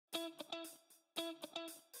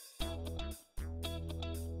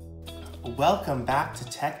Welcome back to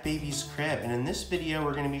Tech Baby's Crib, and in this video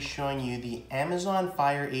we're going to be showing you the Amazon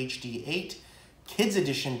Fire HD 8 Kids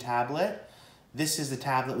Edition tablet. This is the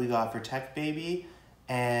tablet we got for Tech Baby,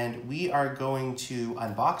 and we are going to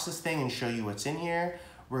unbox this thing and show you what's in here.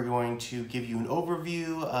 We're going to give you an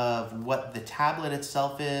overview of what the tablet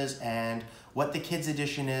itself is and what the Kids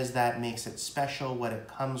Edition is that makes it special, what it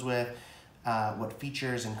comes with, what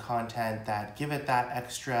features and content that give it that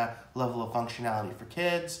extra level of functionality for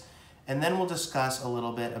kids. And then we'll discuss a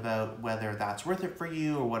little bit about whether that's worth it for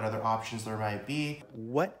you or what other options there might be.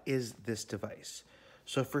 What is this device?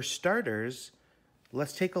 So for starters,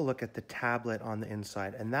 let's take a look at the tablet on the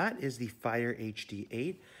inside, and that is the Fire HD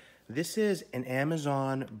 8. This is an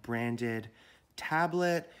Amazon branded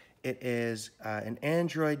tablet. It is an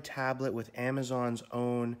Android tablet with Amazon's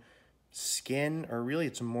own skin, or really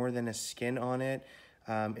it's more than a skin on it.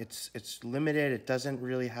 It's limited. It doesn't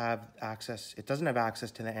really have access. It doesn't have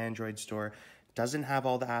access to the Android store. It doesn't have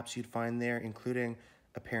all the apps you'd find there, including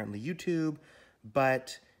apparently YouTube,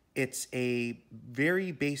 but it's a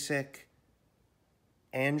very basic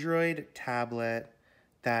Android tablet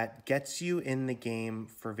that gets you in the game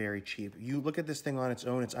for very cheap. You look at this thing on its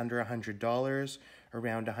own, it's under $100,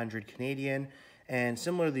 around 100 Canadian. And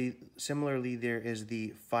similarly, there is the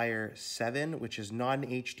Fire 7, which is not an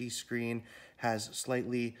HD screen, has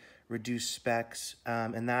slightly reduced specs,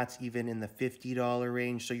 and that's even in the $50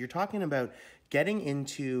 range. So you're talking about getting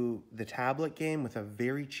into the tablet game with a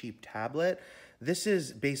very cheap tablet. This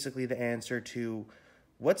is basically the answer to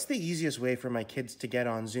what's the easiest way for my kids to get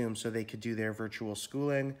on Zoom so they could do their virtual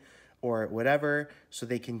schooling or whatever, so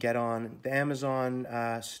they can get on the Amazon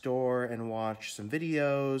store and watch some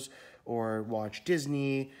videos or watch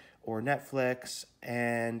Disney or Netflix.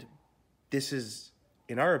 And this is,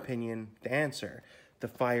 in our opinion, the answer. The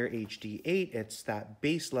Fire HD 8, it's that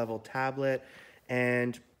base level tablet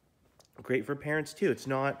and great for parents too. It's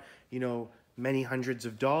not, many hundreds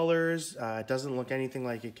of dollars. It doesn't look anything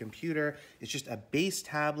like a computer. It's just a base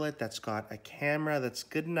tablet that's got a camera that's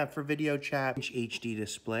good enough for video chat. HD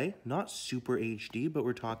display, not super HD, but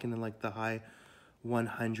we're talking in like the high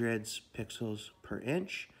 100s pixels per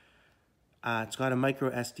inch. It's got a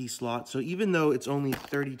micro SD slot, so even though it's only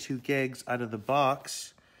 32 gigs out of the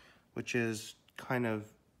box, which is kind of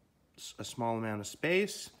a small amount of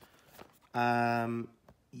space,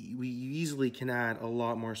 we easily can add a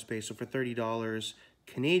lot more space. So for $30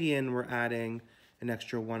 Canadian, we're adding an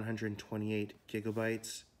extra 128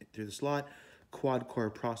 gigabytes through the slot. Quad-core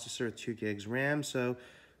processor, 2 gigs RAM, so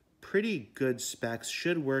pretty good specs.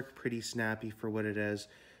 Should work pretty snappy for what it is.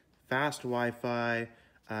 Fast Wi-Fi,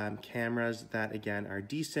 cameras that, again, are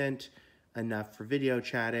decent enough for video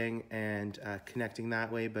chatting and connecting that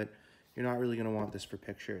way, but you're not really going to want this for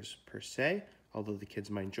pictures per se, although the kids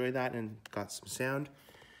might enjoy that and got some sound.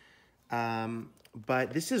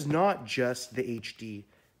 But this is not just the HD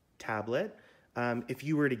tablet. If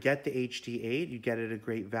you were to get the HD 8, you'd get it at a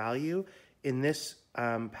great value. In this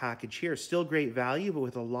package here, still great value, but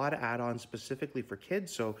with a lot of add-ons specifically for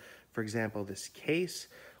kids. So, for example, this case.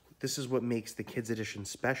 This is what makes the Kids Edition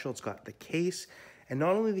special. It's got the case, and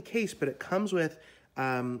not only the case, but it comes with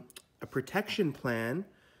a protection plan,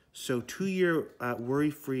 so 2-year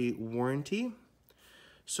worry-free warranty.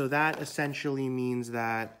 So that essentially means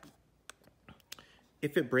that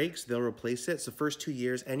if it breaks, they'll replace it. So first 2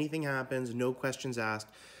 years, anything happens, no questions asked.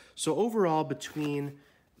 So overall, between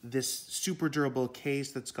this super durable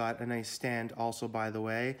case that's got a nice stand also, by the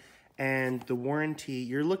way, and the warranty,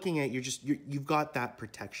 you're looking at, you've got that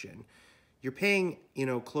protection. You're paying,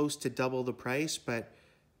 close to double the price, but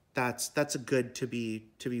that's a good to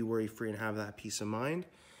be worry-free and have that peace of mind.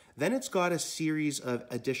 Then it's got a series of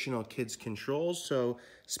additional kids controls. So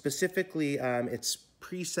specifically, it's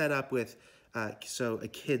pre-set up with a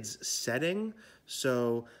kid's setting.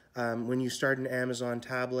 So when you start an Amazon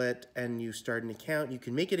tablet and you start an account, you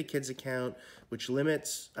can make it a kid's account, which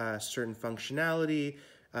limits certain functionality,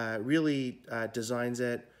 really designs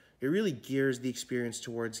it. It really gears the experience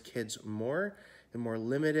towards kids more and more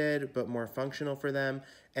limited, but more functional for them.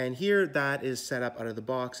 And here that is set up out of the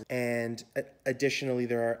box. And additionally,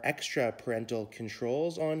 there are extra parental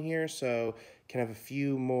controls on here. So can have a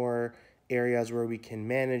few more areas where we can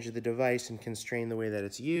manage the device and constrain the way that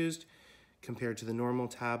it's used compared to the normal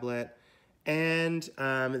tablet. And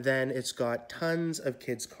then it's got tons of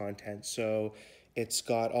kids content. So it's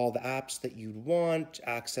got all the apps that you'd want,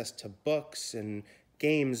 access to books and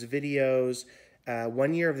games, videos,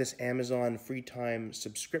 1 year of this Amazon free time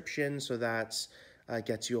subscription. So that's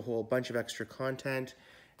gets you a whole bunch of extra content.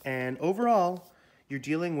 And overall, you're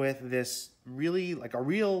dealing with this really like a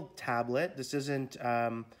real tablet. This isn't,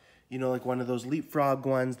 you know, like one of those Leapfrog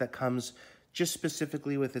ones that comes just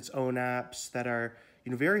specifically with its own apps that are,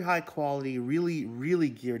 you know, very high quality, really, really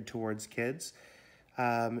geared towards kids.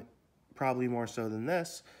 Probably more so than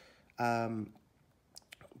this.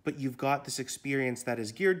 But you've got this experience that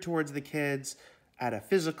is geared towards the kids at a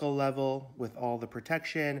physical level with all the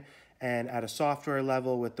protection, and at a software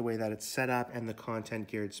level with the way that it's set up and the content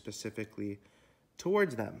geared specifically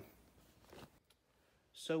towards them.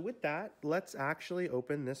 So with that, let's actually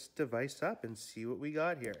open this device up and see what we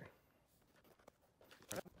got here.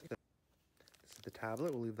 This is the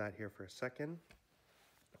tablet. We'll leave that here for a second.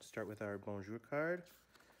 Let's start with our bonjour card.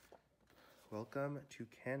 Welcome to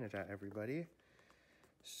Canada, everybody.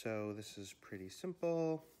 So this is pretty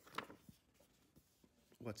simple.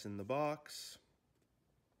 What's in the box?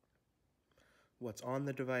 What's on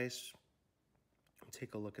the device?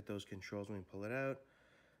 Take a look at those controls when we pull it out.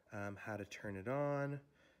 How to turn it on,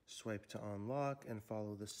 swipe to unlock, and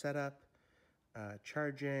follow the setup.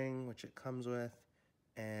 Charging, which it comes with,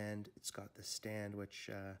 and it's got the stand, which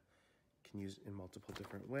can use in multiple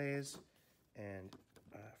different ways, and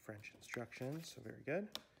French instructions, so very good.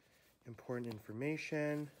 Important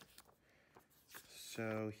information.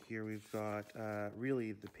 So here we've got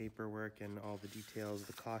really the paperwork and all the details,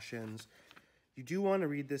 the cautions. You do want to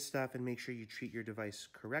read this stuff and make sure you treat your device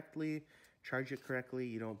correctly, charge it correctly,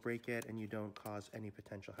 you don't break it, and you don't cause any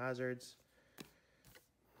potential hazards.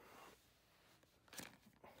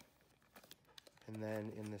 And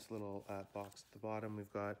then in this little box at the bottom,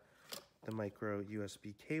 we've got the micro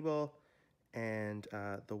USB cable and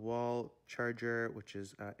the wall charger, which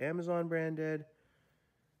is Amazon branded.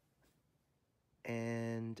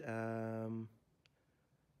 And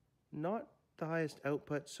not the highest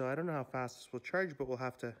output, so I don't know how fast this will charge, but we'll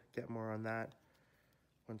have to get more on that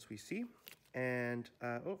once we see. And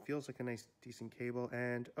oh, feels like a nice decent cable.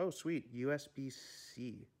 And oh, sweet,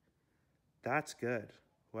 USB-C. That's good.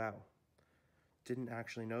 Wow. Didn't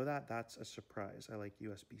actually know that. That's a surprise. I like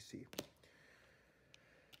USB-C.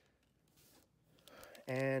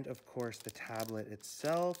 And of course the tablet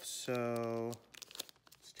itself. So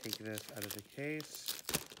let's take this out of the case,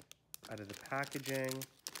 out of the packaging.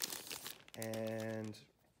 And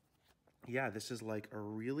yeah, this is like a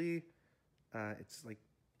really, it's like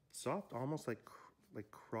soft, almost like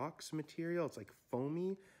Crocs material. It's like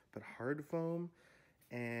foamy, but hard foam.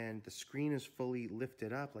 And the screen is fully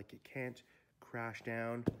lifted up, like it can't crash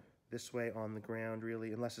down this way on the ground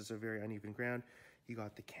really, unless it's a very uneven ground. You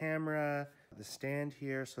got the camera, the stand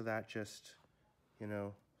here, so that just, you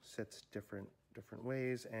know, sits different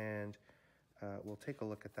ways, and we'll take a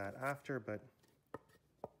look at that after, but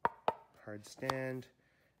hard stand.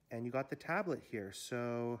 And you got the tablet here,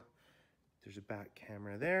 so there's a back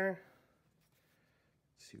camera there.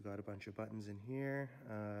 So you've got a bunch of buttons in here.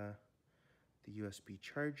 The USB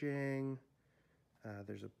charging.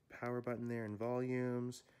 There's a power button there and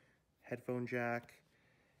volumes, headphone jack.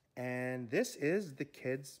 And this is the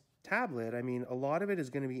kids' tablet. I mean, a lot of it is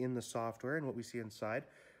going to be in the software and what we see inside,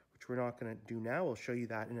 which we're not going to do now. We'll show you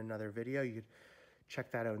that in another video. You could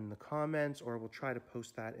check that out in the comments, or we'll try to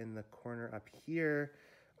post that in the corner up here,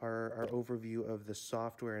 our overview of the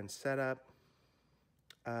software and setup.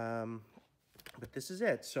 But this is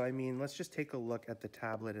it. So, I mean, let's just take a look at the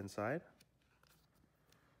tablet inside.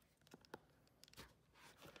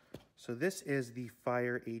 So this is the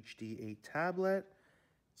Fire HD8 tablet.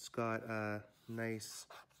 It's got a nice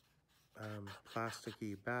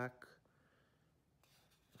plasticky back,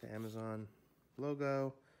 the Amazon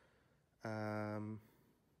logo. Yeah,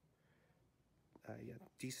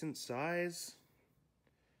 decent size.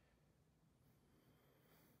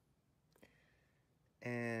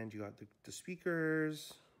 And you got the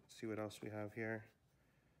speakers. Let's see what else we have here.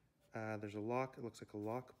 There's a lock. It looks like a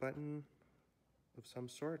lock button of some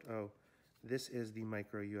sort. Oh, this is the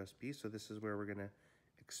micro USB. So this is where we're gonna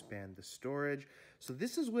expand the storage. So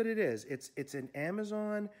this is what it is. It's an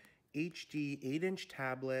Amazon HD 8-inch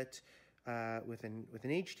tablet with an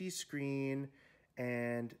HD screen,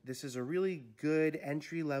 and this is a really good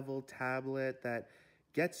entry-level tablet that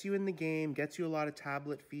gets you in the game, gets you a lot of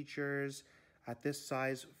tablet features at this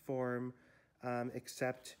size form,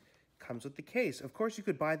 except comes with the case. Of course, you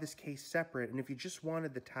could buy this case separate, and if you just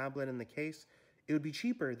wanted the tablet and the case, it would be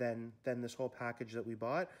cheaper than this whole package that we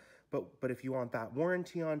bought. But if you want that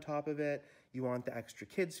warranty on top of it, you want the extra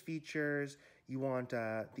kids features, you want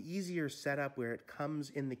the easier setup where it comes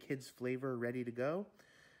in the kids flavor ready to go,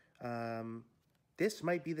 this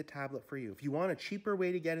might be the tablet for you. If you want a cheaper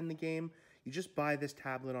way to get in the game, you just buy this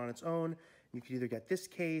tablet on its own. You can either get this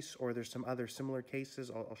case, or there's some other similar cases.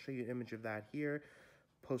 I'll show you an image of that here,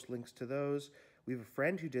 post links to those. We have a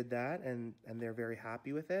friend who did that, and they're very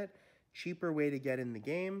happy with it. cheaper way to get in the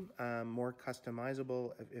game, more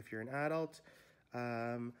customizable if you're an adult.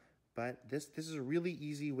 But this is a really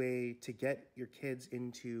easy way to get your kids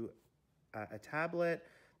into a tablet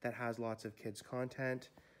that has lots of kids content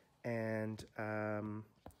and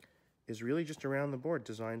is really just around the board,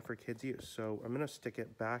 designed for kids use. So I'm gonna stick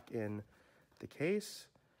it back in the case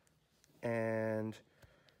and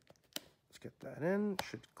let's get that in.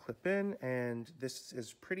 Should clip in, and this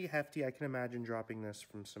is pretty hefty. I can imagine dropping this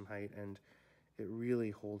from some height and it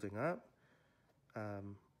really holding up.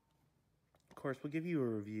 Of course, we'll give you a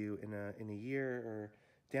review in a year or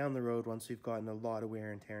down the road once we've gotten a lot of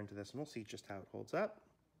wear and tear into this, and we'll see just how it holds up.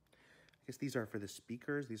 I guess these are for the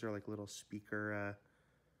speakers. These are like little speaker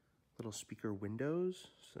windows,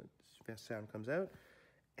 so the sound comes out.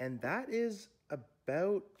 And that is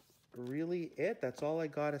about really it. That's all I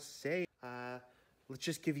gotta say.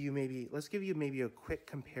 Let's give you maybe a quick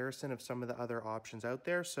comparison of some of the other options out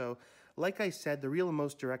there. So like I said, the real and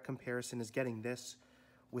most direct comparison is getting this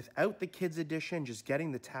without the kids edition, just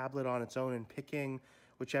getting the tablet on its own and picking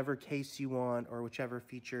whichever case you want or whichever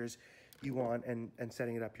features you want and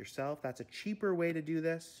setting it up yourself. That's a cheaper way to do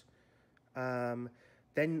this.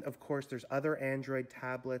 Then of course there's other Android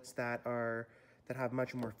tablets that have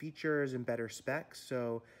much more features and better specs.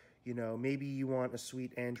 So, you know, maybe you want a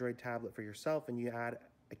sweet Android tablet for yourself and you add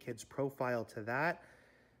a kid's profile to that.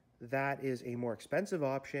 That is a more expensive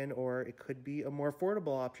option, or it could be a more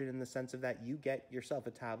affordable option in the sense of that you get yourself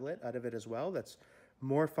a tablet out of it as well that's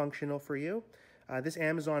more functional for you. This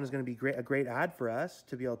Amazon is going to be a great ad for us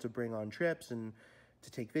to be able to bring on trips and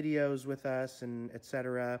to take videos with us and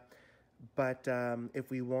etc. But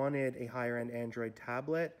if we wanted a higher end Android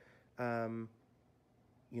tablet,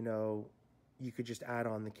 you know, you could just add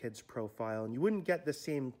on the kids profile and you wouldn't get the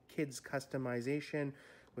same kids customization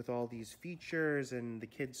with all these features and the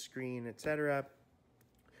kids screen, etc.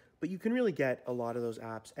 But you can really get a lot of those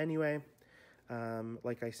apps anyway.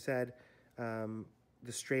 Like I said,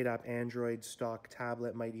 the straight up Android stock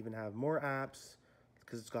tablet might even have more apps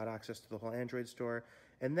because it's got access to the whole Android store.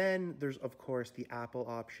 And then there's, of course, the Apple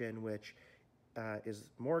option, which is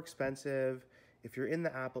more expensive. If you're in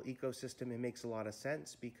the Apple ecosystem, it makes a lot of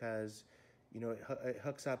sense because, you know, it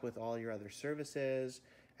hooks up with all your other services,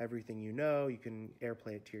 everything you know. You can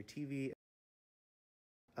AirPlay it to your TV.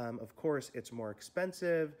 Of course, it's more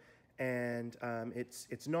expensive, and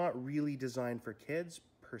it's not really designed for kids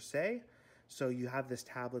per se. So you have this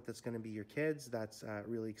tablet that's going to be your kids. That's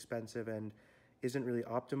really expensive and isn't really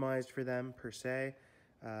optimized for them per se.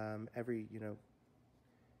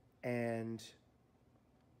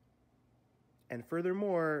 And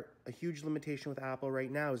furthermore, a huge limitation with Apple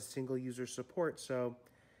right now is single user support. So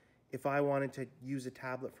if I wanted to use a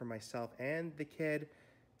tablet for myself and the kid,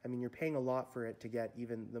 I mean, you're paying a lot for it to get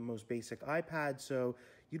even the most basic iPad. So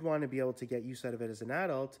you'd want to be able to get use out of it as an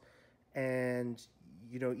adult. And,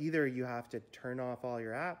 you know, either you have to turn off all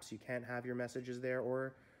your apps, you can't have your messages there,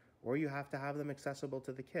 or you have to have them accessible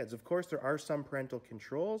to the kids. Of course, there are some parental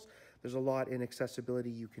controls. There's a lot in accessibility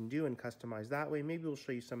you can do and customize that way. Maybe we'll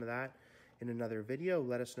show you some of that in another video.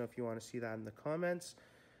 Let us know if you want to see that in the comments.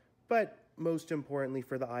 But most importantly,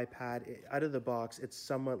 for the iPad, out of the box, it's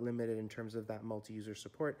somewhat limited in terms of that multi-user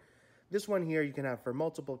support. This one here you can have for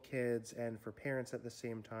multiple kids and for parents at the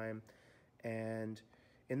same time. And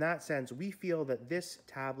in that sense, we feel that this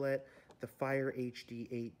tablet, the Fire HD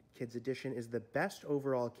 8 Kids Edition, is the best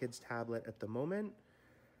overall kids tablet at the moment.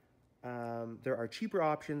 There are cheaper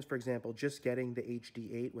options, for example, just getting the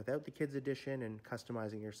HD 8 without the Kids Edition and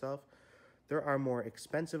customizing yourself. There are more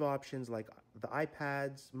expensive options like the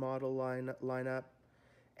iPad's model lineup.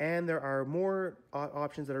 And there are more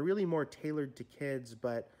options that are really more tailored to kids,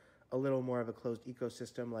 but a little more of a closed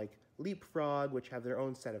ecosystem, like Leapfrog, which have their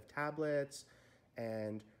own set of tablets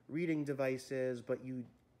and reading devices, but you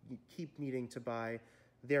keep needing to buy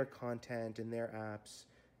their content and their apps,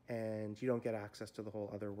 and you don't get access to the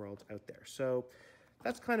whole other world out there. So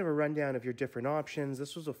that's kind of a rundown of your different options.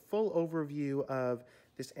 This was a full overview of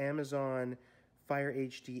this Amazon Fire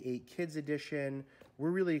HD 8 Kids Edition.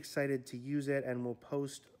 We're really excited to use it, and we'll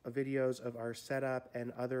post videos of our setup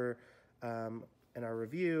and other and our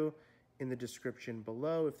review in the description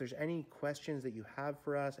below. If there's any questions that you have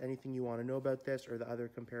for us, anything you want to know about this or the other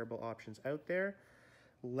comparable options out there,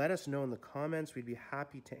 let us know in the comments. We'd be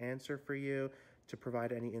happy to answer for you, to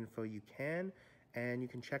provide any info you can. And you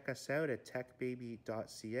can check us out at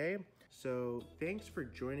techbaby.ca. So thanks for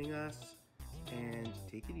joining us, and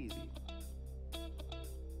take it easy.